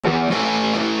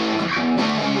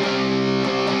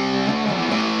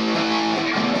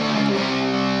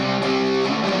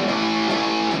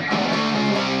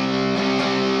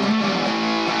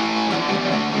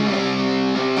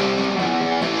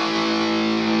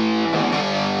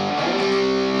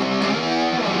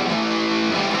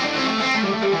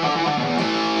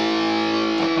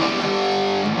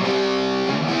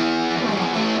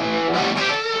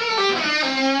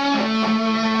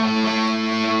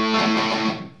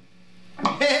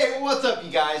What's up,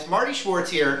 you guys? Marty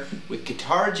Schwartz here with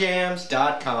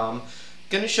GuitarJams.com.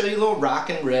 Gonna show you a little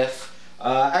rockin' riff.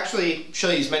 Actually, show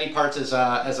you as many parts as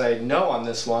I know on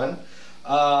this one.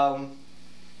 And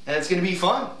it's gonna be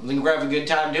fun. We're gonna have a good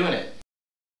time doing it.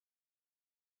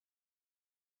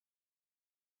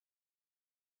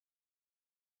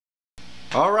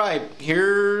 Alright,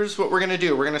 here's what we're going to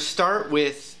do. We're going to start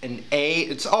with an A.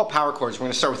 It's all power chords. We're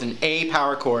going to start with an A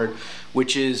power chord,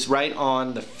 which is right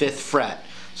on the 5th fret.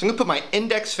 So I'm going to put my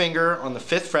index finger on the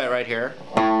 5th fret right here.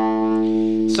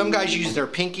 Some guys use their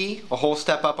pinky a whole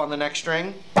step up on the next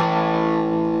string.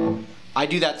 I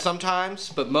do that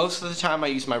sometimes, but most of the time I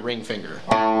use my ring finger.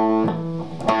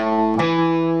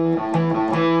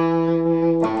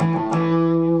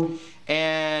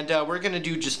 We're going to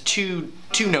do just two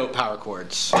note power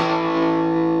chords. Alright,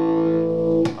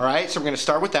 so we're going to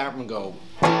start with that. We're going to go,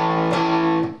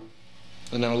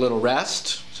 and then a little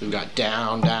rest. So we've got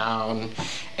down, down,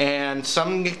 and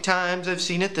sometimes I've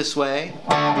seen it this way.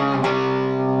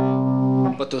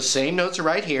 But those same notes are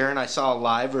right here, and I saw a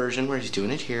live version where he's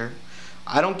doing it here.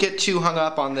 I don't get too hung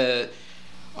up on the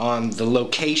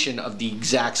location of the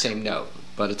exact same note,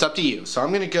 but it's up to you. So I'm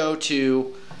going to go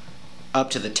up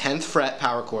to the 10th fret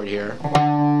power chord here.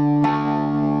 And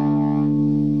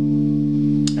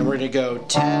we're going to go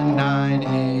 10, 9,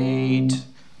 8.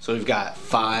 So we've got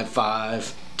 5,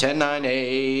 5, 10, 9,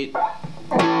 8.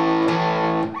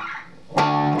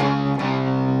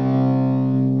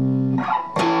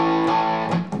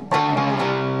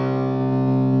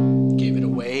 Give it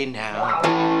away now.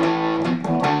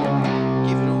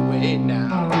 Give it away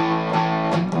now.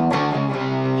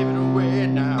 Give it away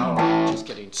now. Just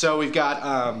kidding. So we've got,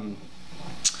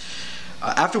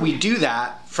 after we do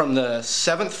that, from the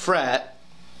 7th fret,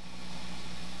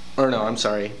 or no, I'm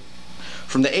sorry,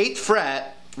 from the 8th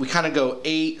fret, we kind of go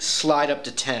 8, slide up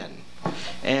to 10.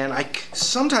 And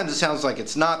sometimes it sounds like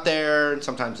it's not there, and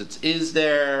sometimes it is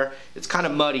there. It's kind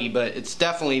of muddy, but it's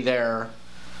definitely there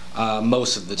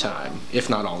most of the time, if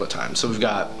not all the time. So we've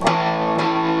got...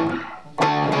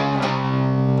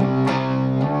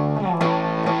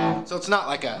 So it's not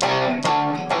like a...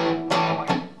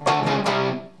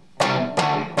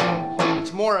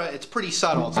 It's more, it's pretty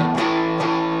subtle. It's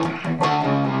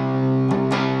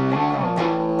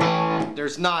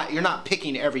there's not, you're not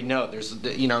picking every note. There's,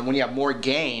 you know, when you have more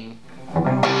gain.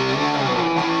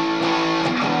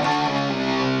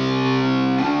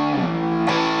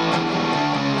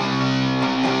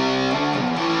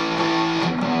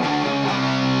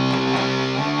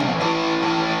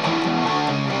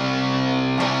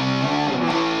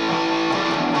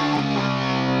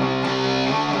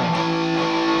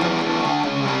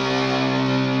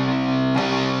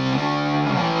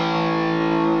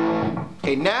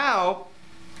 Okay, now,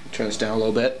 turn this down a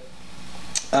little bit.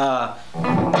 So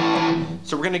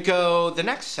we're going to go the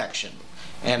next section,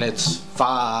 and it's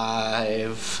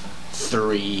 5,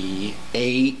 3,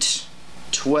 8,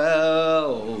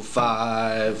 12,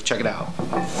 5. Check it out.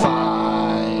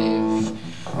 5,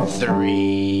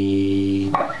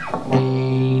 3,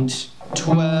 8,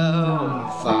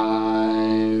 12,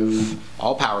 5.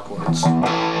 All power chords.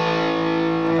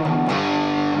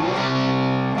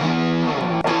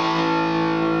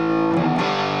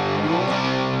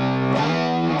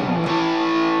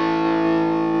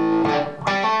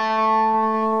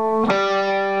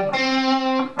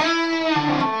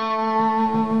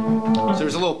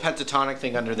 There's a little pentatonic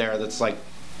thing under there that's like,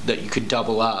 that you could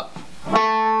double up.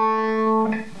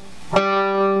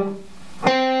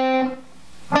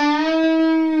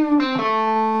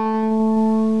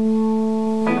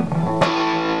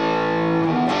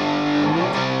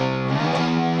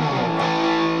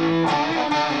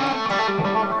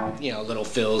 You know, little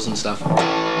fills and stuff.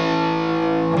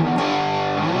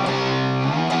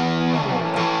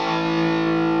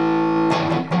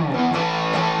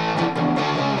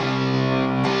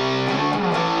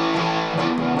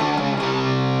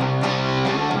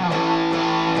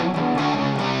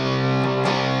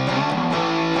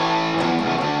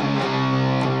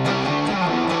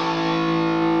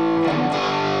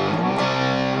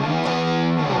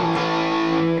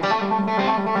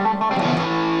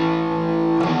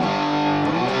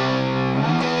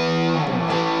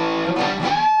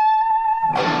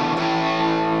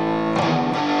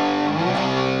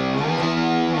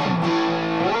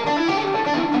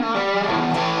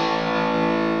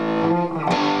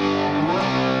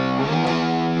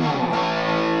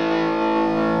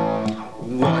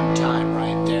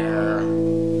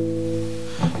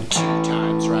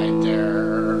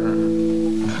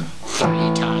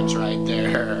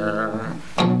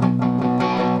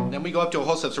 we go up to a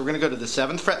whole step. So we're going to go to the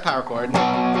 7th fret power chord,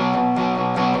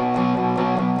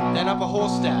 then whole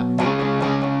step.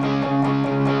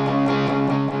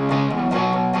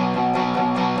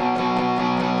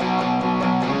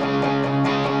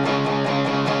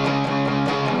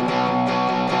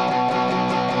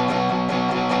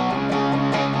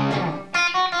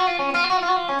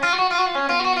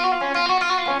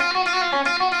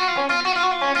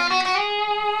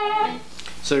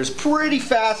 So there's a pretty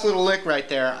fast little lick right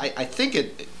there. I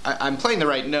think I'm playing the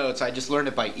right notes. I just learned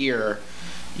it by ear.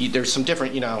 There's some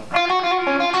different, you know.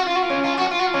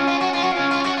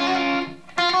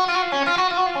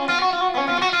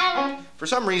 For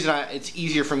some reason, it's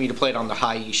easier for me to play it on the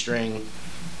high E string.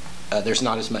 There's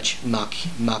not as much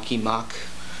mach.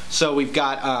 So we've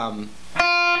got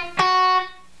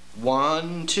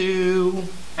 1, 2,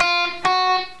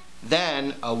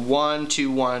 then a 1, 2,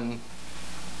 1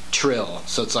 trill.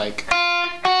 So it's like,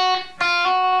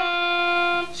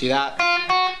 see that?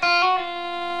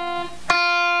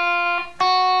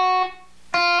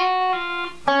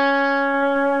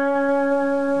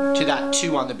 To that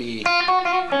 2 on the B.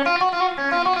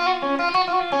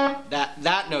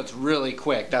 That note's really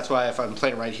quick. That's why if I'm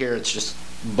playing it right here, it's just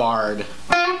barred.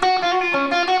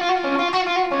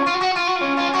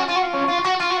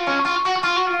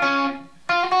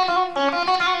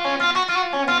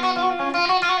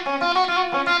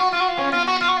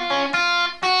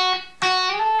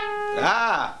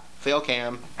 Fail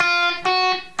cam.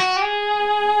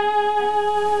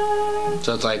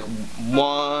 So it's like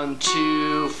 1,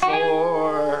 2,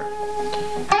 4.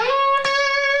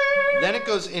 Then it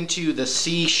goes into the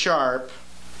C sharp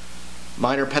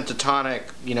minor pentatonic,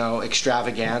 you know,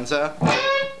 extravaganza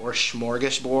or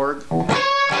smorgasbord.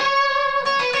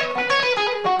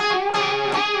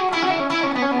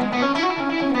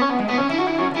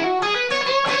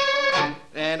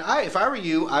 And if I were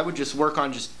you, I would just work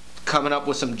on just coming up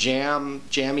with some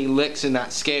jammy licks in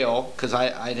that scale, because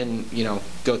I didn't, you know,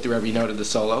 go through every note of the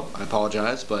solo. I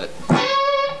apologize, but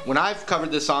when I've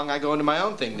covered this song, I go into my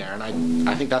own thing there, and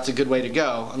I think that's a good way to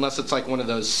go, unless it's like one of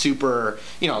those super,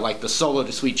 you know, like the solo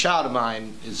to Sweet Child of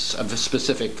Mine is of a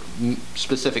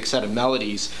specific set of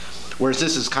melodies, whereas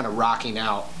this is kind of rocking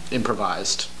out,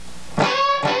 improvised.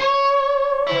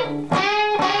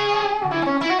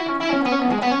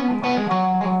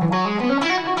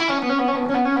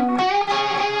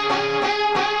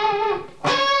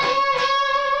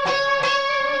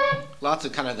 Lots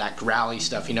of kind of that growly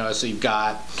stuff, you know, so you've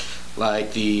got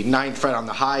like the 9th fret on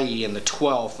the high E and the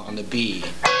 12th on the B,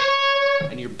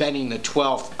 and you're bending the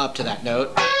 12th up to that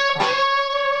note.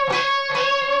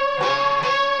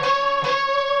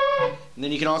 And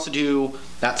then you can also do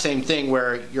that same thing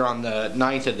where you're on the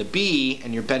 9th of the B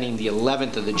and you're bending the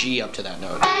 11th of the G up to that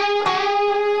note.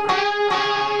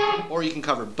 Or you can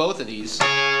cover both of these.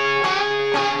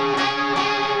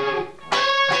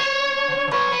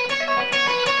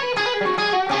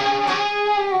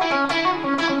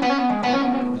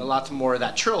 Lots more of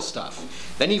that trill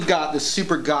stuff. Then you've got the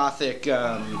super gothic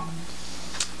kind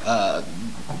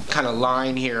of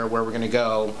line here where we're going to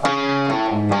go,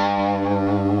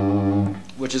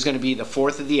 which is going to be the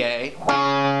 4th of the A,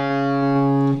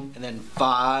 and then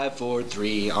 5, 4,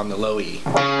 3 on the low E.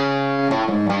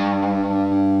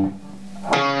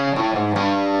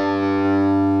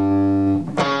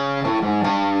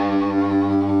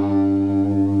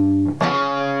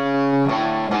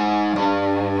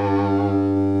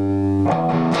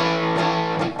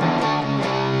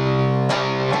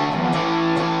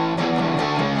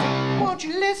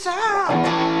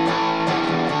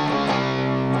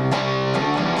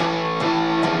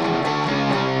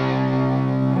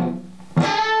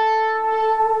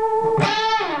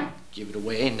 Give it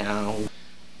away now.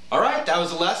 Alright, that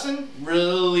was a lesson.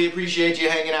 Really appreciate you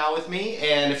hanging out with me,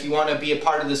 and if you want to be a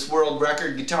part of this world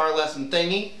record guitar lesson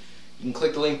thingy, you can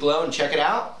click the link below and check it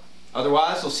out.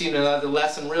 Otherwise, we'll see you in another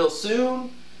lesson real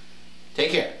soon.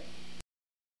 Take care.